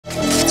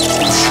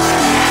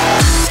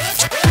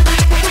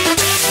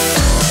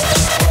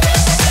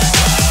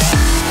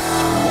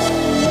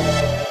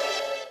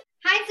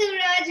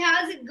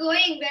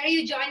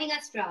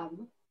us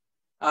from?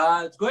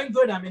 It's going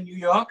good. I'm in New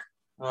York.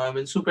 I've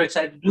been super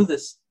excited to do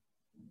this.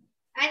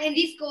 And in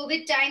these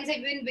COVID times, have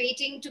you been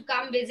waiting to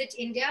come visit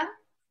India?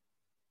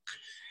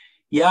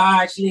 Yeah,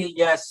 actually,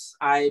 yes.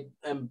 I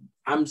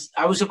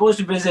was supposed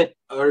to visit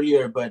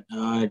earlier, but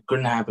it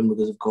couldn't happen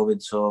because of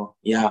COVID. So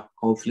yeah,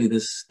 hopefully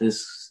this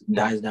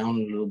dies down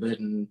a little bit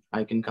and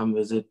I can come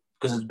visit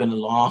because it's been a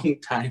long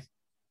time.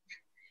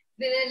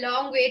 Been a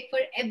long wait for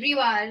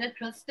everyone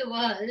across the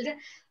world,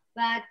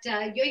 but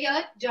you're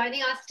here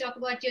joining us to talk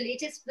about your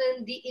latest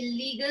film, The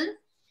Illegal.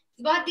 It's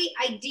about the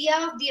idea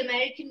of the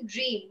American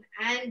dream,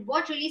 and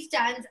what really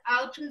stands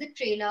out from the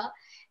trailer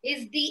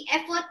is the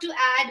effort to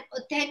add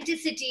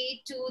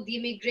authenticity to the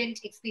immigrant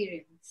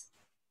experience.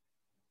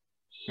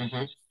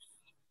 Hmm.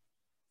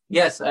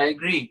 Yes, I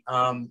agree.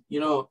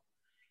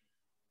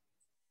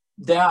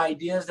 There are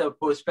ideas, there are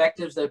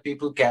perspectives that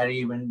people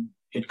carry when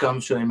it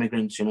comes to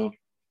immigrants.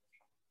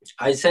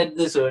 I said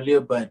this earlier,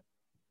 but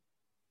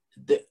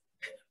the,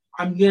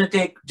 I'm going to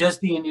take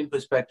just the Indian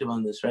perspective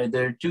on this, right?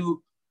 There are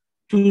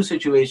two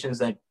situations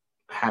that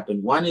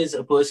happen. One is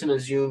a person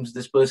assumes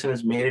this person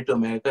has made it to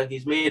America.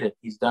 He's made it.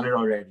 He's done it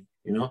already.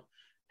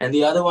 And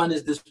the other one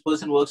is this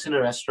person works in a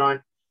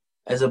restaurant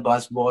as a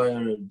busboy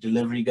or a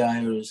delivery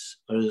guy or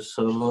a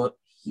server.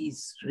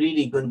 He's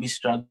really going to be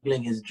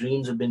struggling. His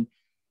dreams have been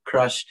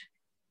crushed.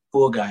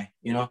 Poor guy.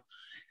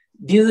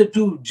 These are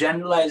two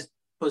generalized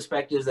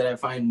perspectives that I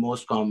find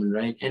most common,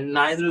 right? And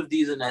neither of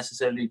these are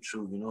necessarily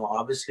true.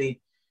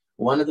 Obviously,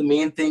 one of the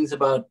main things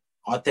about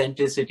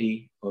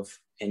authenticity of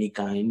any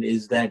kind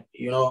is that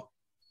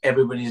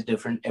everybody's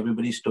different,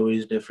 everybody's story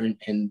is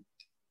different, and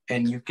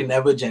you can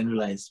never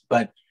generalize.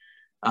 But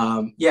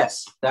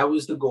yes, that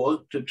was the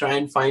goal, to try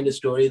and find a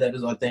story that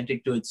is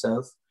authentic to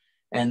itself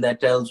and that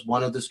tells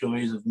one of the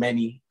stories of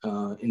many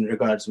in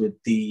regards with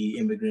the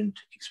immigrant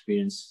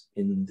experience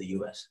in the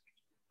US.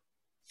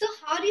 So,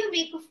 how do you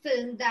make a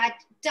film that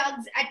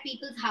tugs at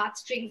people's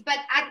heartstrings, but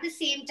at the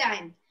same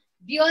time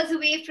veers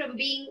away from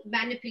being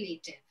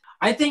manipulative?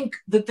 I think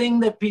the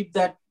thing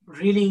that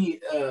really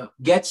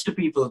gets to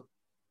people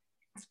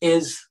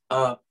is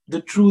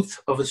the truth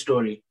of a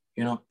story.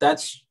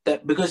 That's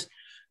that, because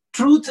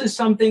truth is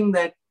something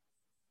that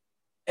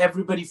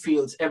everybody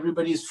feels,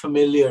 everybody is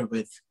familiar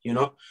with.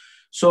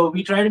 So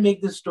we try to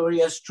make this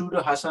story as true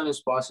to Hassan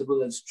as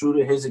possible, as true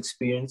to his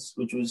experience,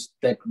 which was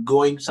that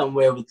going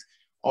somewhere with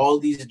all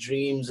these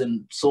dreams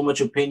and so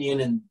much opinion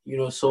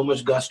and so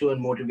much gusto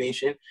and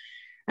motivation,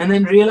 and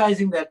then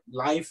realizing that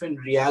life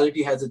and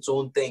reality has its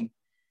own thing,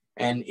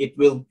 and it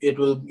will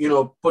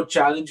put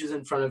challenges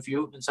in front of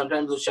you, and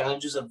sometimes those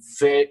challenges are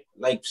very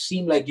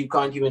seem like you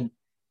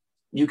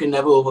can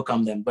never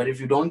overcome them. But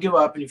if you don't give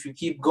up and if you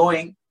keep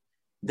going,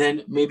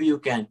 then maybe you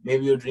can.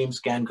 Maybe your dreams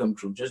can come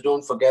true. Just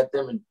don't forget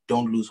them and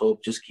don't lose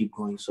hope. Just keep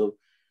going. So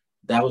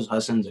that was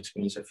Hassan's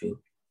experience, I feel.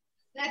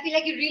 I feel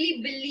like you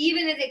really believe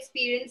in his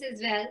experience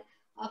as well,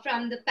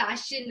 from the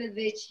passion with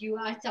which you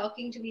are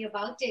talking to me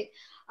about it.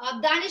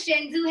 Danish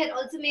Renzu had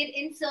also made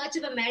In Search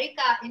of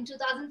America in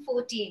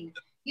 2014.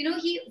 He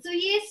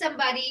is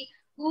somebody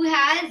who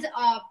has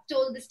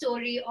told the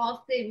story of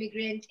the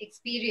immigrant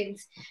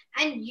experience.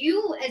 And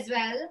you as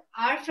well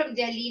are from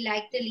Delhi,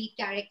 like the lead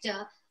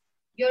character.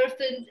 You're a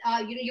film,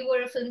 you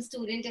were a film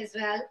student as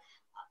well.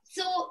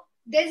 So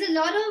there's a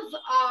lot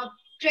of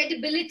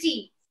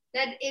credibility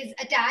that is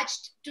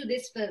attached to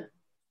this film.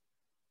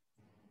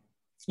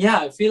 Yeah,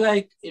 I feel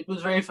like it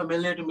was very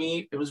familiar to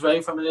me. It was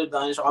very familiar to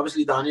Danish.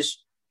 Obviously, Danish,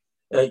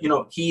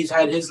 he's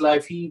had his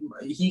life.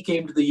 He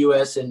came to the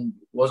US and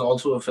was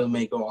also a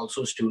filmmaker,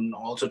 also a student,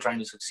 also trying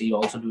to succeed,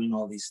 also doing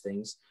all these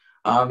things.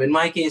 In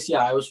my case,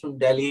 yeah, I was from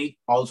Delhi,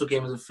 also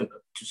came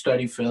to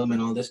study film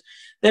and all this.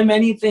 There are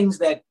many things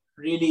that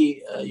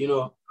really,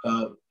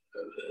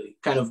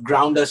 kind of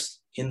ground us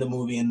in the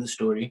movie, in the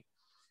story.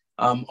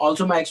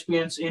 Also, my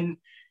experience in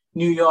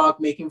New York,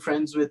 making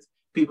friends with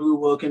people who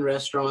work in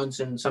restaurants,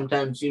 and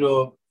sometimes,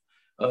 people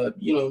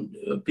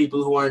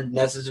who aren't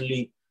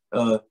necessarily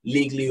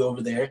legally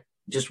over there,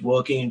 just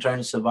working and trying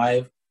to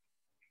survive.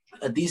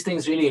 These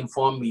things really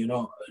inform me,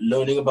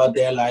 learning about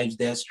their lives,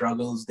 their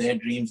struggles, their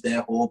dreams,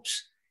 their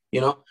hopes.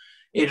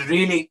 It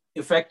really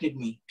affected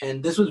me.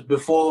 And this was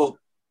before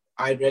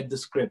I read the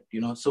script.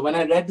 So when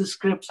I read the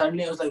script,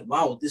 suddenly I was like,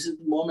 wow, this is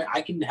the moment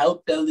I can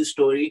help tell this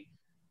story.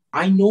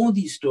 I know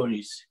these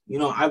stories,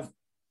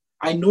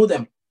 I know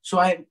them. So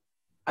I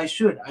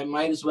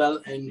might as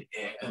well. And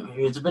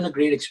it's been a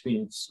great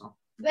experience. So.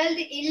 Well,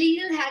 The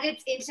Illegal had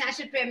its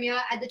international premiere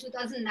at the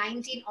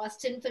 2019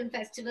 Austin Film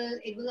Festival.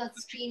 It was also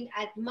screened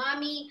at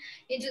Mami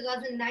in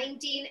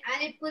 2019,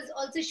 and it was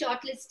also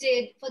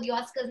shortlisted for the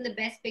Oscars in the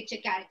Best Picture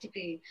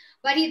category.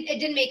 But it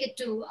didn't make it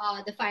to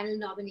the final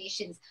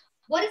nominations.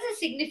 What is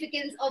the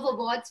significance of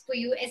awards for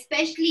you,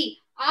 especially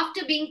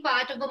after being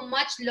part of a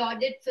much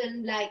lauded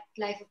film like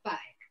Life of Pi?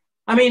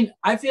 I mean,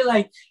 I feel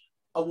like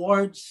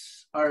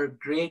awards are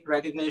great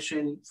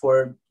recognition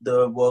for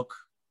the work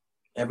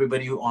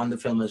everybody who on the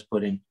film has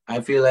put in.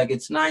 I feel like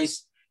it's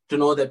nice to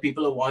know that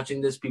people are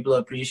watching this, people are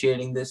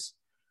appreciating this.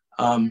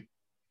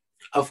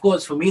 Of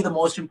course, for me, the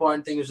most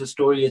important thing is the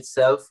story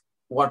itself.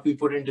 what we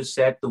put into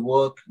set, the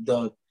work,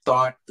 the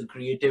thought, the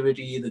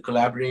creativity, the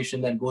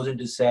collaboration that goes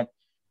into set,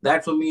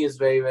 that for me is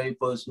very, very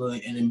personal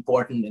and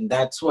important. And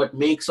that's what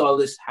makes all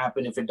this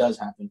happen if it does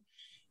happen,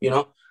 you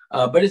know.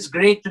 But it's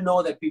great to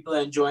know that people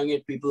are enjoying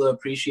it, people are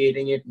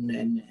appreciating it,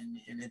 and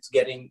it's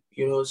getting,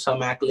 you know,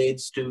 some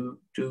accolades to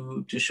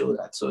show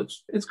that. So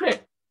it's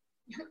great.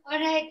 All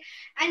right.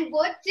 And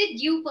what did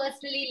you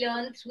personally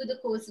learn through the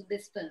course of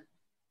this film?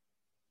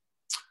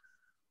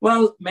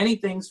 Well, many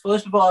things.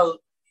 First of all,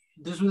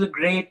 this was a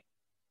great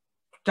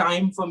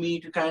time for me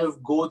to kind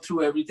of go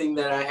through everything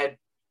that I had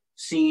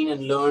seen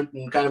and learned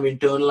and kind of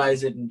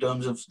internalize it in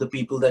terms of the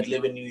people that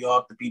live in New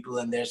York, the people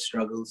and their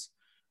struggles.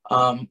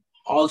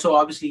 Also,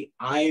 obviously,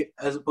 I,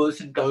 as a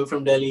person coming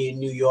from Delhi in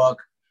New York,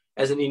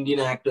 as an Indian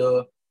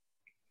actor,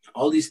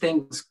 all these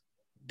things,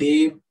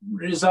 they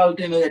result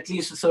in at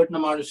least a certain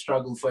amount of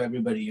struggle for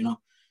everybody, you know,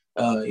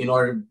 in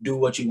order to do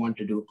what you want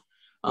to do.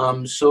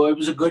 So it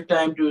was a good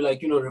time to,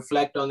 like, you know,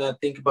 reflect on that,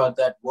 think about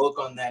that, work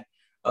on that,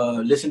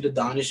 listen to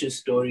Danish's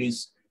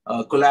stories,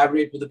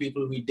 collaborate with the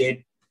people we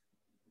did.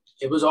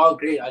 It was all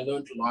great. I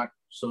learned a lot.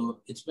 So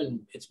it's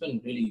been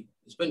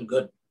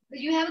good.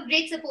 You have a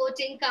great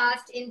supporting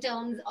cast in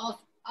terms of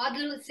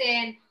Adil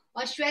Hussain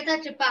or Shweta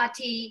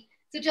Tripathi.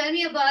 So tell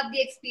me about the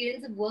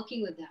experience of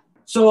working with them.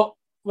 So,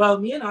 well,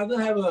 me and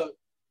Adil have a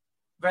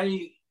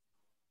very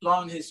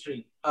long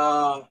history.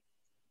 I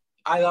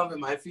love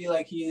him. I feel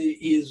like he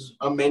is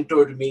a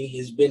mentor to me.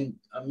 He's been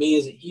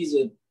amazing.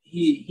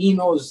 He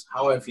knows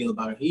how I feel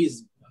about him.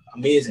 He's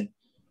amazing.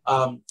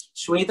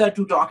 Shweta,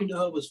 too, talking to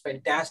her was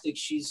fantastic.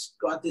 She's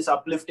got this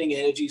uplifting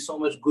energy, so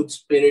much good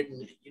spirit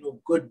and, you know,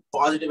 good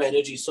positive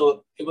energy.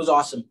 So it was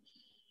awesome.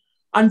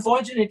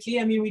 Unfortunately,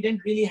 I mean, we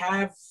didn't really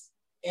have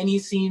any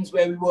scenes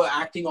where we were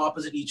acting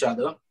opposite each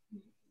other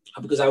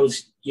because I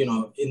was, you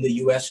know, in the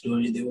US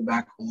story. They were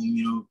back home,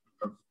 you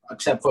know,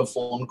 except for a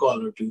phone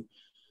call or two.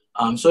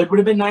 So it would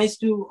have been nice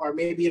to, or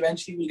maybe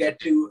eventually we'll get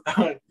to,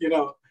 you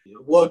know,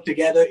 work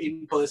together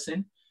in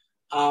person.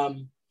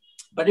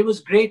 But it was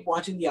great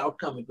watching the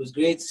outcome. It was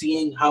great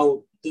seeing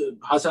how the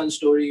Hassan's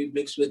story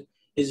mixed with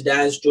his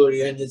dad's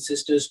story and his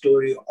sister's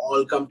story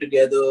all come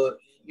together,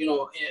 you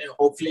know,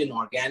 hopefully in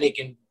organic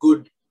and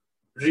good,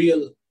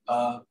 real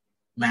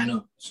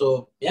manner.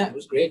 So, yeah, it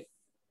was great.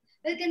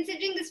 Well,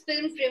 considering this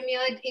film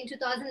premiered in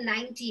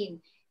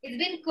 2019, it's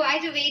been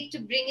quite a wait to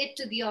bring it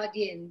to the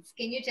audience.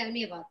 Can you tell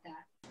me about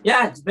that?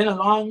 Yeah, it's been a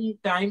long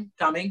time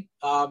coming.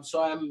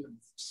 So I'm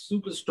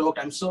super stoked.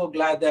 I'm so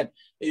glad that,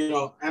 you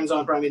know,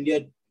 Amazon Prime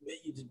India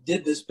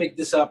did this, picked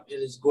this up,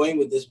 and is going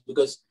with this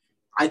because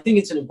I think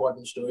it's an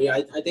important story.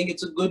 I think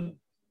it's a good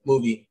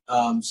movie.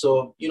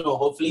 So, you know,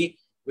 hopefully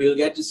we'll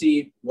get to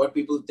see what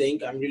people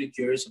think. I'm really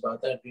curious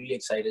about that, really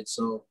excited.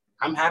 So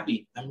I'm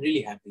happy. I'm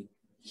really happy.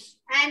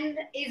 And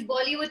is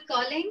Bollywood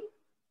calling?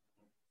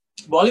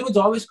 Bollywood's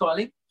always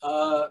calling.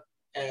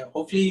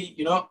 Hopefully,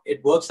 you know,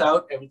 it works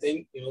out,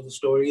 everything, you know, the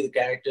story, the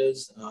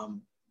characters,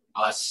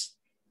 us.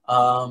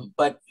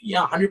 But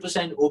yeah,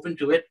 100% open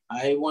to it.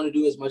 I want to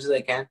do as much as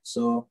I can.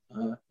 So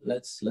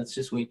let's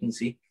just wait and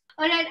see.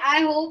 All right.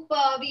 I hope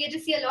we get to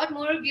see a lot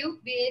more of you,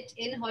 be it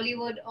in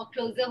Hollywood or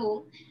closer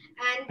home.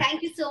 And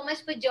thank you so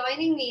much for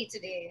joining me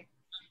today.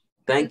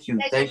 Thank you.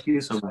 Thank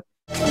you so much.